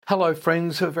Hello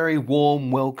friends, a very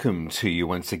warm welcome to you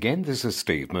once again. This is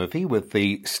Steve Murphy with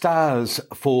the stars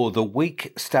for the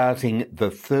week starting the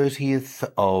 30th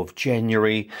of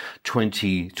January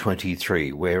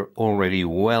 2023. We're already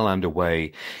well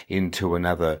underway into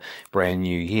another brand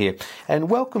new year. And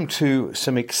welcome to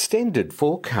some extended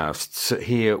forecasts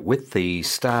here with the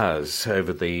stars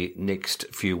over the next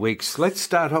few weeks. Let's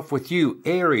start off with you,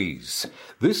 Aries.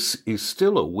 This is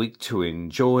still a week to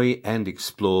enjoy and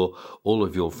explore all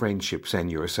of your friendships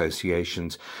and your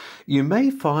associations. You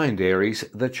may find, Aries,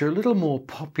 that you're a little more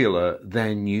popular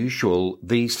than usual.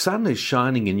 The sun is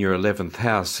shining in your 11th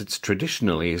house. It's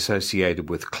traditionally associated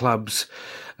with clubs,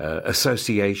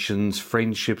 associations,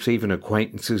 friendships, even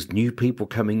acquaintances, new people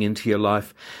coming into your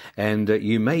life. And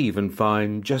you may even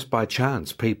find, just by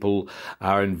chance, people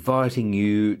are inviting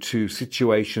you to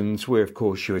situations where, of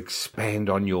course, you expand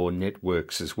on your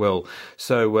networks as well.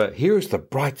 So here is the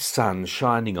bright sun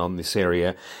shining on this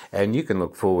area, and you can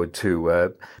look forward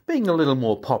to being a little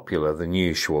more popular than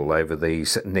usual over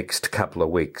these next couple of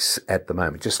weeks at the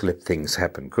moment. Just let things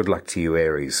happen. Good luck to you,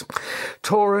 Aries.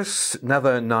 Taurus,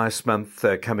 another nice month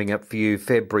coming up for you.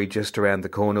 February just around the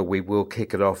corner. We will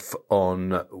kick it off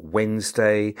on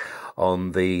Wednesday,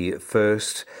 on the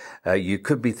 1st. You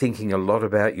could be thinking a lot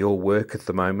about your work at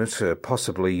the moment,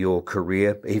 possibly your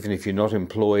career, even if you're not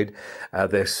employed.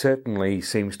 There certainly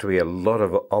seems to be a lot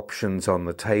of options on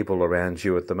the table around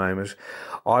you at the moment.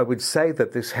 I would say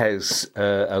that this has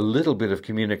a little bit of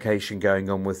communication going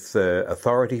on with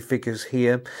authority figures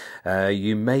here.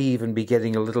 You may even be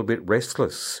getting a little bit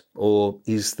restless. Or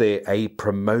is there a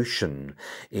promotion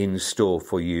in store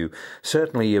for you?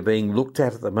 Certainly you're being looked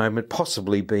at the moment,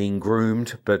 possibly being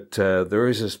groomed, but there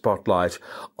is a spotlight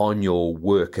on your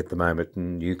work at the moment,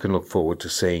 and you can look forward to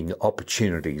seeing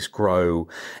opportunities grow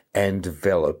and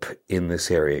develop in this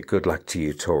area. Good luck to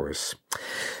you, Taurus.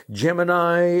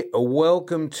 Gemini,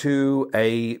 welcome to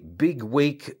a big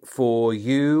week for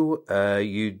you.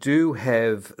 You do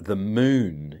have the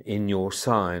moon in your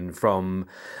sign from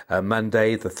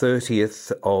Monday, the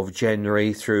 30th of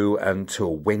January through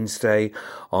until Wednesday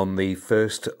on the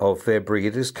 1st of February.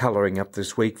 It is colouring up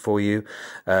this week for you.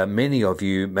 Many of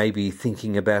you may be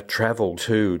thinking about travel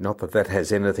too. Not that that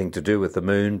has anything to do with the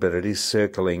moon, but it is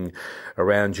circling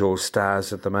around your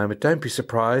stars at the moment. Don't be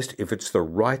surprised if it's the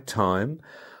right time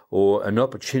or an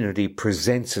opportunity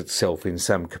presents itself in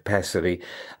some capacity.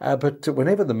 But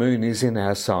whenever the moon is in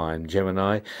our sign,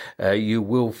 Gemini, you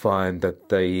will find that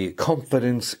the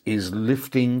confidence is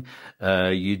lifting.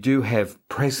 You do have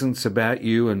presence about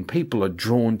you and people are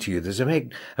drawn to you. There's a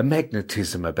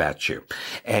magnetism about you.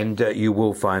 And you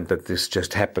will find that this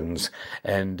just happens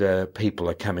and people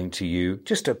are coming to you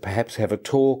just to perhaps have a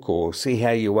talk or see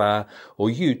how you are, or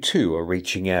you too are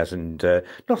reaching out and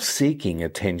not seeking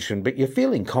attention, but you're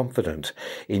feeling confident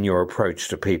in your approach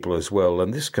to people as well.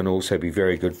 And this can also be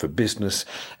very good for business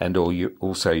and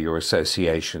also your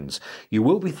associations. You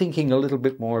will be thinking a little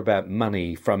bit more about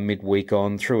money from midweek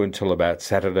on through until about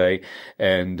Saturday,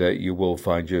 and you will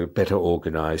find you're better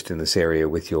organized in this area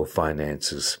with your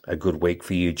finances. A good week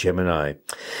for you, Gemini.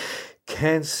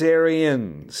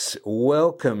 Cancerians,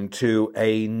 welcome to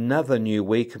another new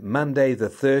week. Monday, the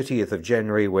 30th of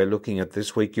January, we're looking at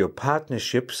this week. Your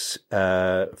partnerships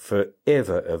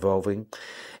forever evolving.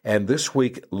 And this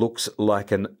week looks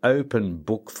like an open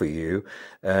book for you.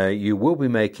 You will be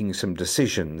making some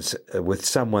decisions with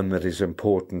someone that is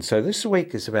important. So this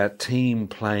week is about team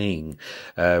playing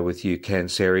with you,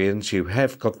 Cancerians. You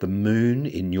have got the moon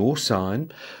in your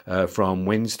sign from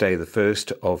Wednesday, the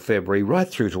 1st of February, right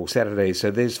through till Saturday.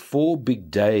 So there's 4 big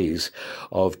days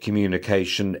of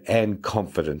communication and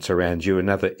confidence around you.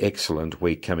 Another excellent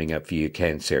week coming up for you,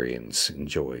 Cancerians.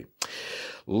 Enjoy.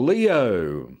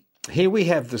 Leo. Here we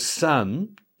have the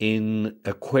sun in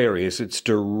Aquarius. It's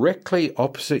directly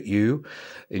opposite you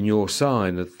in your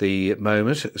sign at the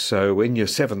moment. So in your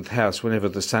 7th house, whenever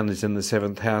the sun is in the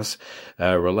 7th house,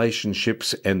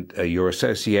 relationships and your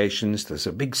associations, there's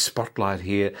a big spotlight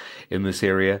here in this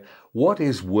area. What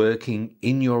is working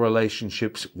in your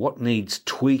relationships? What needs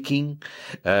tweaking?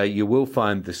 You will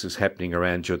find this is happening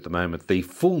around you at the moment. The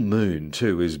full moon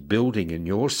too is building in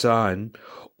your sign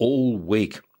all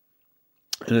week.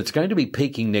 And it's going to be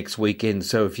peaking next weekend.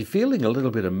 So if you're feeling a little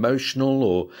bit emotional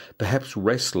or perhaps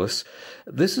restless,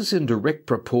 this is in direct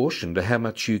proportion to how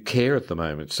much you care at the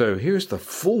moment. So here's the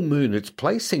full moon. It's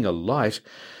placing a light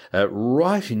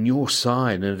right in your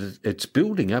sign, and it's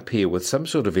building up here with some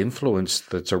sort of influence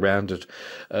that's around it.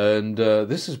 And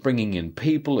this is bringing in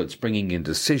people, it's bringing in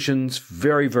decisions.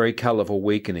 Very, very colourful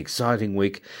week, an exciting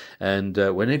week. And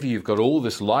whenever you've got all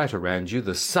this light around you,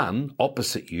 the sun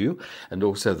opposite you, and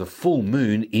also the full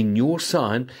moon in your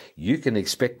sign, you can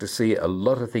expect to see a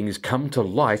lot of things come to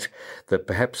light that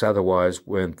perhaps otherwise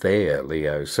weren't there,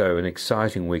 Leo. So an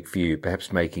exciting week for you,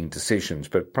 perhaps making decisions.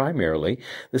 But primarily,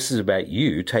 this is about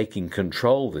you taking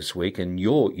control this week, and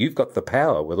you've got the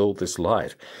power with all this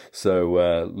light.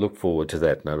 So look forward to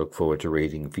that, and I look forward to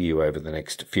reading for you over the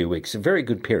next few weeks. A very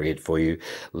good period for you,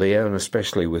 Leo, and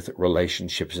especially with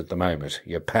relationships at the moment.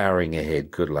 You're powering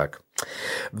ahead. Good luck.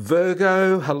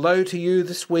 Virgo, hello to you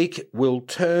this week. We'll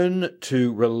turn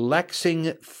to relaxing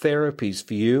therapies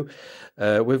for you.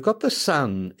 We've got the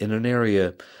sun in an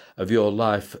area of your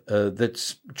life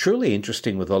that's truly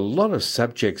interesting with a lot of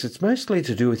subjects. It's mostly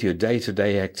to do with your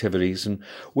day-to-day activities. And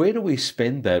where do we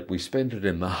spend that? We spend it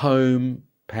in the home,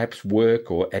 perhaps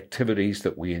work or activities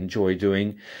that we enjoy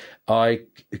doing. I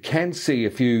can see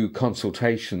a few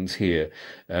consultations here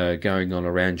going on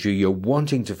around you. You're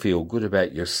wanting to feel good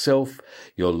about yourself,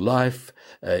 your life.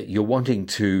 You're wanting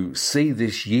to see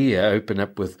this year open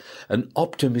up with an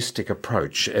optimistic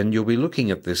approach, and you'll be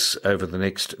looking at this over the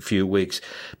next few weeks.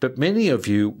 But many of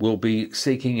you will be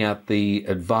seeking out the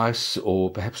advice or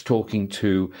perhaps talking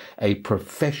to a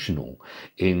professional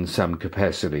in some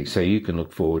capacity. So you can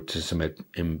look forward to some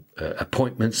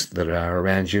appointments that are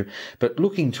around you, but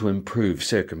looking to improve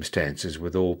circumstances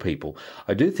with all people.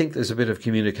 I do think there's a bit of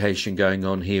communication going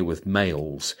on here with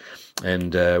males,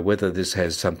 and whether this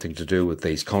has something to do with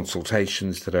these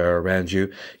consultations that are around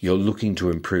you, you're looking to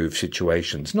improve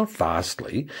situations, not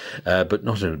vastly, but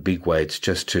not in a big way. It's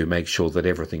just to make sure that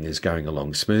everything is going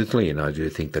along smoothly, and I do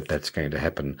think that that's going to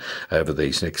happen over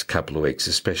these next couple of weeks,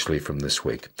 especially from this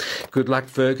week. Good luck,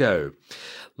 Virgo.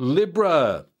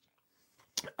 Libra,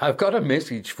 I've got a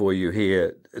message for you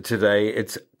here today.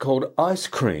 It's called Ice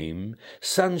Cream,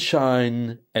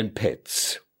 Sunshine and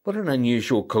Pets. What an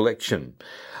unusual collection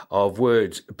of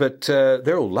words, but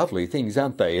they're all lovely things,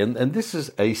 aren't they? And this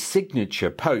is a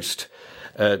signature post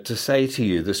to say to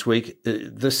you this week.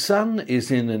 The sun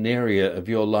is in an area of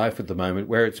your life at the moment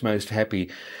where it's most happy.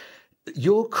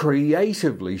 You're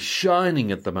creatively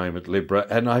shining at the moment, Libra,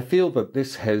 and I feel that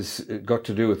this has got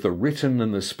to do with the written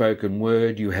and the spoken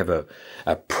word. You have a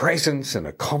presence and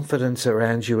a confidence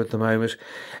around you at the moment,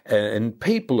 and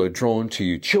people are drawn to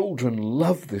you. Children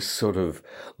love this sort of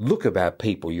look about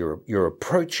people. You're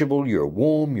approachable, you're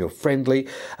warm, you're friendly,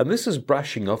 and this is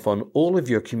brushing off on all of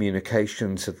your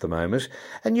communications at the moment,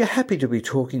 and you're happy to be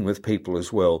talking with people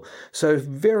as well. So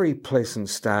very pleasant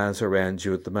stars around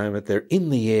you at the moment. They're in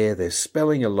the air, they're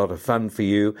spelling a lot of fun for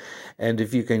you, and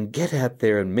if you can get out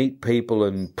there and meet people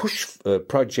and push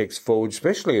projects forward,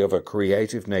 especially of a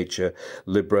creative nature,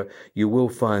 Libra, you will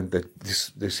find that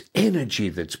this energy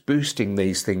that's boosting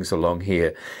these things along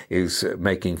here is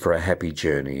making for a happy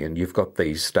journey, and you've got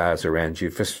these stars around you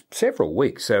for several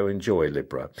weeks, so enjoy,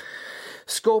 Libra.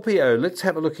 Scorpio, let's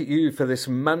have a look at you for this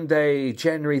Monday,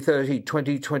 January 30,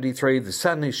 2023. The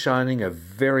sun is shining a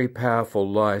very powerful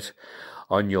light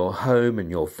on your home and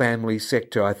your family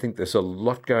sector. I think there's a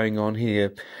lot going on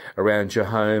here around your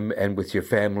home and with your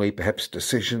family. Perhaps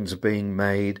decisions are being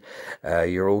made.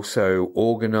 You're also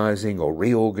organising or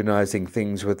reorganising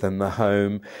things within the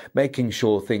home, making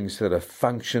sure things that are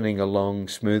functioning along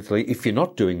smoothly. If you're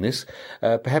not doing this,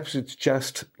 perhaps it's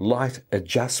just light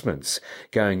adjustments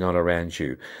going on around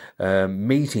you.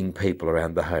 Meeting people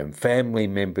around the home, family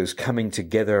members coming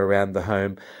together around the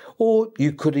home, or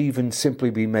you could even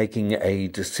simply be making a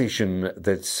decision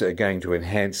that's going to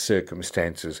enhance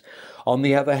circumstances. On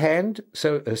the other hand,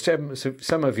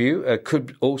 some of you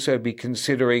could also be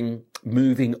considering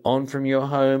moving on from your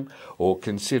home, or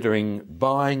considering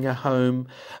buying a home,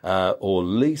 or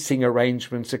leasing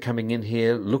arrangements are coming in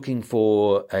here, looking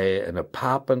for an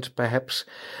apartment perhaps.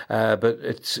 But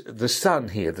it's the sun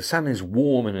here. The sun is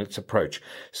warm in its approach.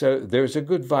 So there's a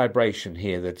good vibration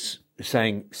here that's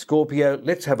saying, Scorpio,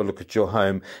 let's have a look at your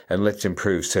home and let's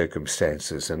improve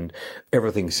circumstances. And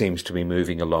everything seems to be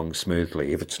moving along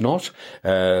smoothly. If it's not,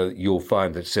 you'll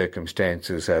find that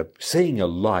circumstances are seeing a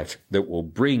light that will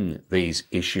bring these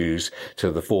issues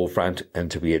to the forefront and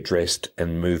to be addressed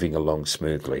and moving along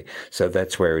smoothly. So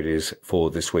that's where it is for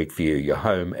this week for you, your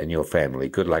home and your family.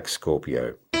 Good luck,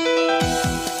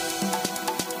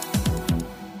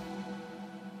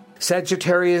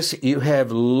 Sagittarius, you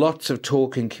have lots of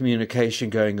talk and communication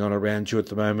going on around you at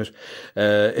the moment.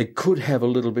 It could have a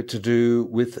little bit to do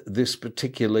with this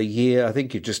particular year. I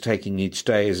think you're just taking each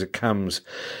day as it comes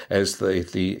as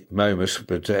the moment.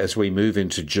 But as we move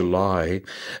into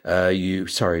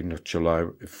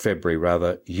February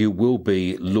rather, you will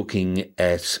be looking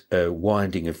at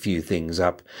winding a few things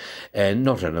up, and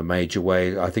not in a major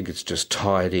way. I think it's just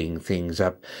tidying things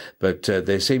up. But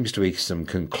there seems to be some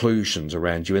conclusions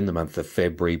around you in the month of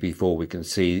February before we can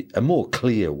see a more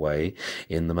clear way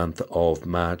in the month of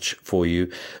March for you.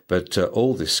 But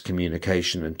all this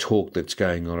communication and talk that's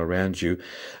going on around you,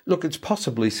 look, it's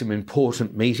possibly some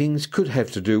important meetings, could have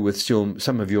to do with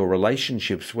some of your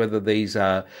relationships, whether these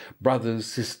are brothers,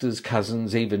 sisters,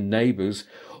 cousins, even neighbours,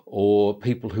 or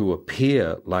people who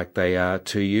appear like they are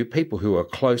to you, people who are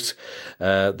close.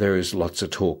 There is lots of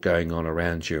talk going on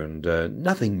around you, and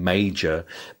nothing major,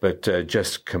 but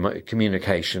just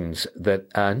communications that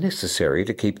are necessary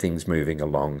to keep things moving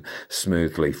along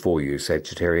smoothly for you,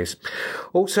 Sagittarius.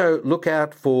 Also, look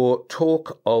out for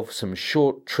talk of some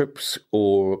short trips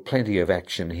or plenty of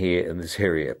action here in this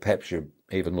area. Perhaps you're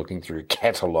even looking through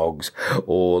catalogues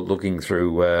or looking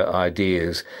through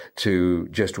ideas to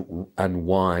just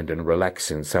unwind and relax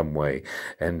in some way.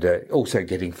 And also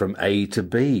getting from A to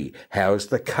B. How's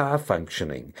the car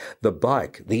functioning? The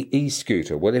bike, the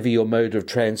e-scooter, whatever your mode of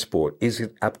transport, is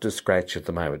it up to scratch at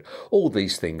the moment? All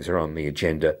these things are on the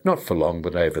agenda, not for long,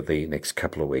 but over the next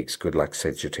couple of weeks. Good luck,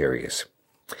 Sagittarius.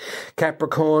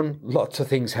 Capricorn, lots of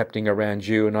things happening around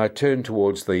you, and I turn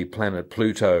towards the planet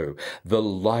Pluto, the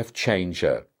life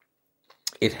changer.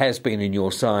 It has been in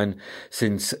your sign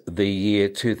since the year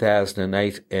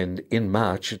 2008, and in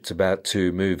March it's about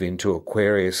to move into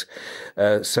Aquarius.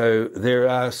 So there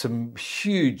are some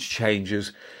huge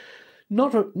changes.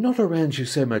 Not around you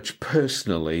so much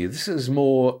personally. This is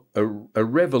more a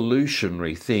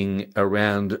revolutionary thing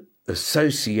around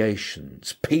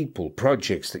associations, people,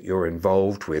 projects that you're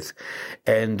involved with,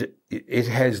 and it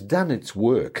has done its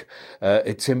work.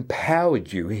 It's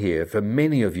empowered you here. For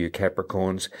many of you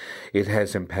Capricorns, it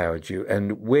has empowered you.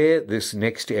 And where this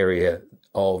next area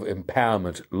of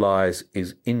empowerment lies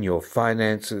is in your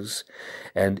finances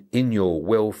and in your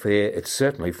welfare. It's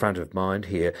certainly front of mind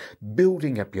here.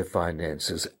 Building up your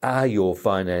finances. Are your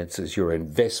finances, your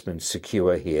investments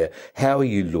secure here? How are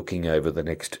you looking over the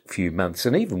next few months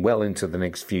and even well into the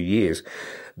next few years?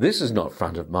 This is not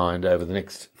front of mind over the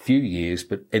next few years,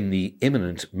 but in the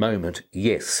imminent moment,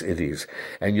 yes, it is.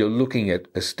 And you're looking at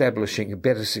establishing a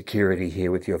better security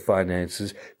here with your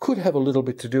finances. Could have a little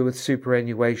bit to do with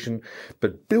superannuation,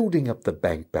 but building up the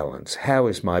bank balance. How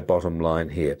is my bottom line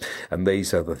here? And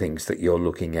these are the things that you're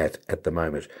looking at the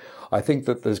moment. I think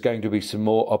that there's going to be some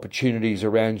more opportunities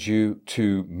around you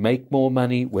to make more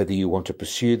money. Whether you want to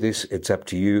pursue this, it's up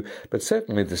to you. But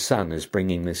certainly the sun is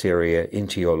bringing this area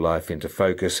into your life, into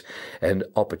focus, and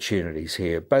opportunities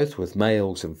here, both with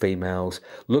males and females.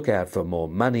 Look out for more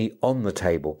money on the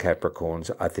table, Capricorns.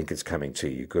 I think it's coming to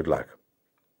you. Good luck.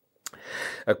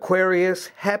 Aquarius,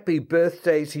 happy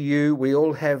birthday to you. We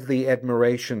all have the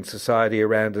Admiration Society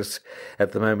around us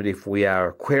at the moment if we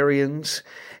are Aquarians.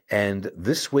 And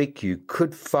this week you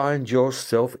could find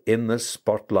yourself in the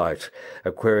spotlight.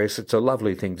 Aquarius, it's a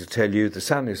lovely thing to tell you. The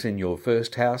sun is in your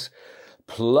first house.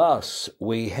 Plus,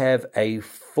 we have a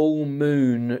full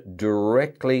moon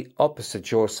directly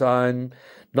opposite your sign.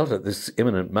 Not at this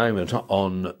imminent moment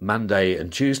on Monday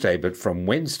and Tuesday, but from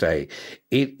Wednesday,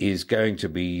 it is going to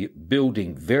be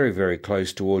building very, very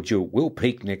close towards you. It will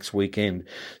peak next weekend.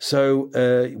 So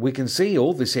we can see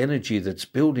all this energy that's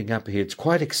building up here. It's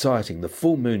quite exciting. The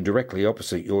full moon directly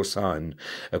opposite your sign,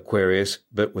 Aquarius,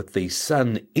 but with the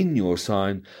sun in your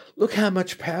sign. Look how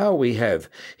much power we have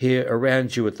here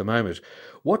around you at the moment.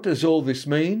 What does all this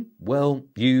mean? Well,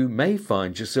 you may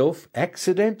find yourself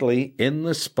accidentally in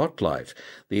the spotlight.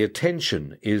 The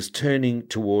attention is turning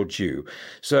towards you.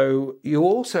 So you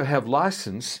also have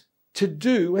license to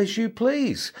do as you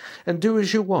please and do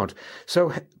as you want.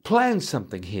 So plan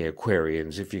something here,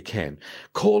 Aquarians, if you can.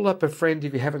 Call up a friend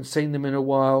if you haven't seen them in a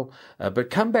while, but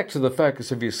come back to the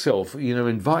focus of yourself.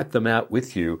 Invite them out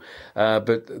with you.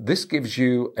 But this gives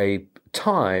you a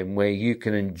time where you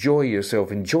can enjoy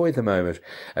yourself, enjoy the moment,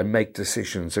 and make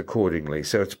decisions accordingly.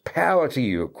 So it's power to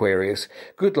you, Aquarius.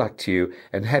 Good luck to you,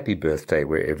 and happy birthday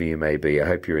wherever you may be. I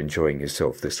hope you're enjoying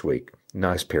yourself this week.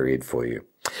 Nice period for you.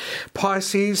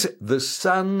 Pisces, the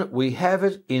sun, we have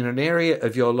it in an area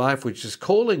of your life which is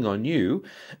calling on you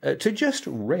to just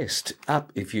rest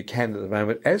up if you can at the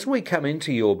moment. As we come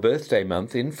into your birthday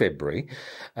month in February,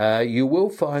 you will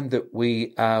find that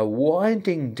we are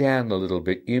winding down a little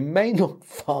bit. You may not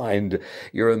find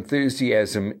your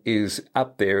enthusiasm is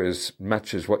up there as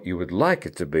much as what you would like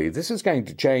it to be. This is going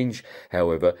to change,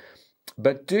 however.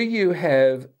 But do you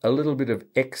have a little bit of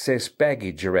excess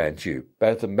baggage around you,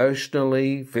 both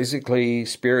emotionally, physically,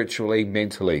 spiritually,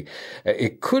 mentally?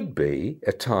 It could be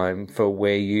a time for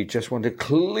where you just want to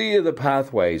clear the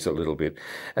pathways a little bit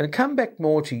and come back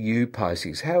more to you,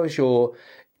 Pisces. How is your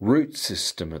root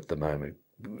system at the moment?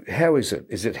 How is it?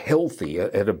 Is it healthy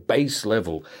at a base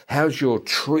level? How's your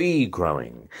tree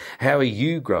growing? How are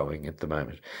you growing at the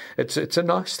moment? It's a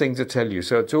nice thing to tell you,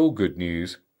 so it's all good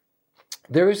news.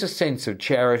 There is a sense of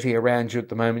charity around you at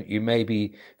the moment. You may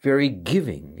be very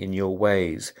giving in your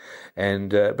ways,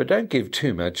 but don't give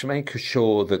too much. Make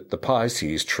sure that the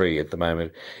Pisces tree at the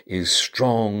moment is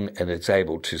strong and it's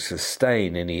able to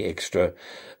sustain any extra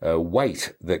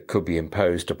weight that could be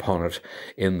imposed upon it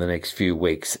in the next few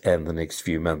weeks and the next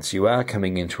few months. You are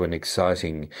coming into an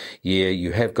exciting year.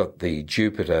 You have got the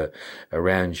Jupiter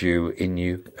around you in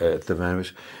you at the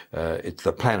moment. It's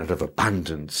the planet of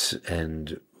abundance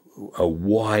and a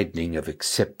widening of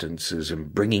acceptances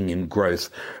and bringing in growth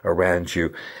around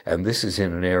you. And this is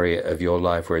in an area of your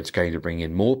life where it's going to bring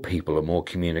in more people and more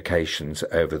communications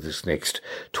over this next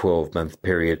 12-month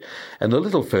period. And a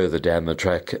little further down the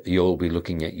track, you'll be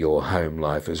looking at your home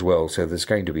life as well. So there's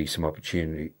going to be some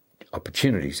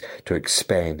opportunities to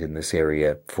expand in this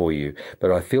area for you.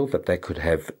 But I feel that they could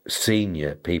have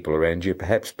senior people around you,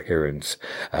 perhaps parents,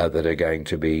 that are going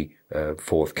to be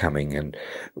forthcoming and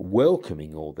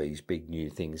welcoming all these big new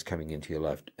things coming into your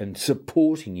life and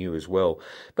supporting you as well.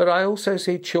 But I also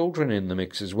see children in the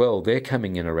mix as well. They're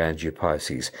coming in around you,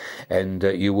 Pisces, and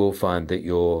you will find that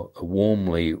you're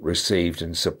warmly received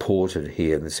and supported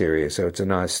here in this area. So it's a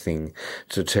nice thing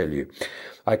to tell you.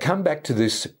 I come back to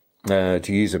this to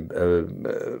use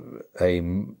a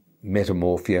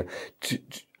metamorphia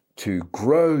to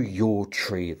grow your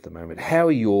tree at the moment. How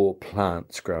are your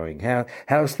plants growing?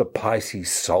 How's the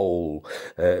Pisces soul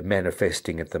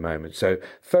manifesting at the moment? So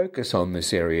focus on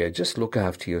this area. Just look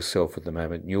after yourself at the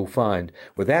moment, and you'll find,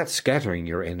 without scattering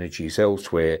your energies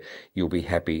elsewhere, you'll be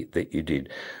happy that you did.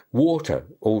 Water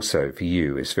also for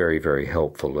you is very, very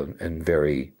helpful and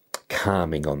very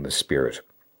calming on the spirit.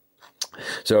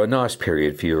 So a nice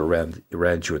period for you around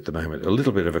you at the moment. A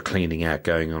little bit of a cleaning out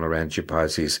going on around you,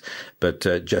 Pisces, but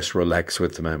just relax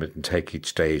with the moment and take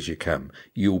each day as you come.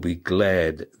 You'll be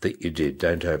glad that you did.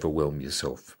 Don't overwhelm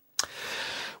yourself.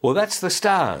 Well, that's the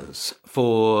stars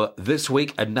for this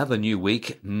week, another new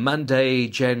week, Monday,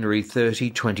 January 30,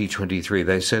 2023.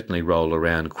 They certainly roll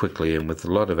around quickly and with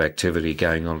a lot of activity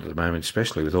going on at the moment,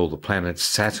 especially with all the planets,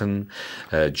 Saturn,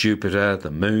 Jupiter, the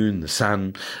moon, the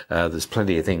sun. There's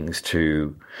plenty of things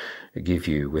to give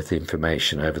you with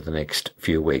information over the next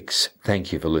few weeks.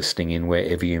 Thank you for listening in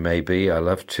wherever you may be. I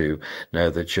love to know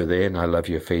that you're there, and I love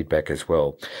your feedback as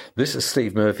well. This is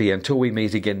Steve Murphy. Until we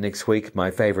meet again next week, my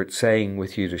favourite saying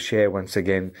with you to share once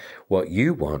again, what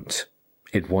you want,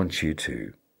 it wants you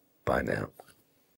to. Bye now.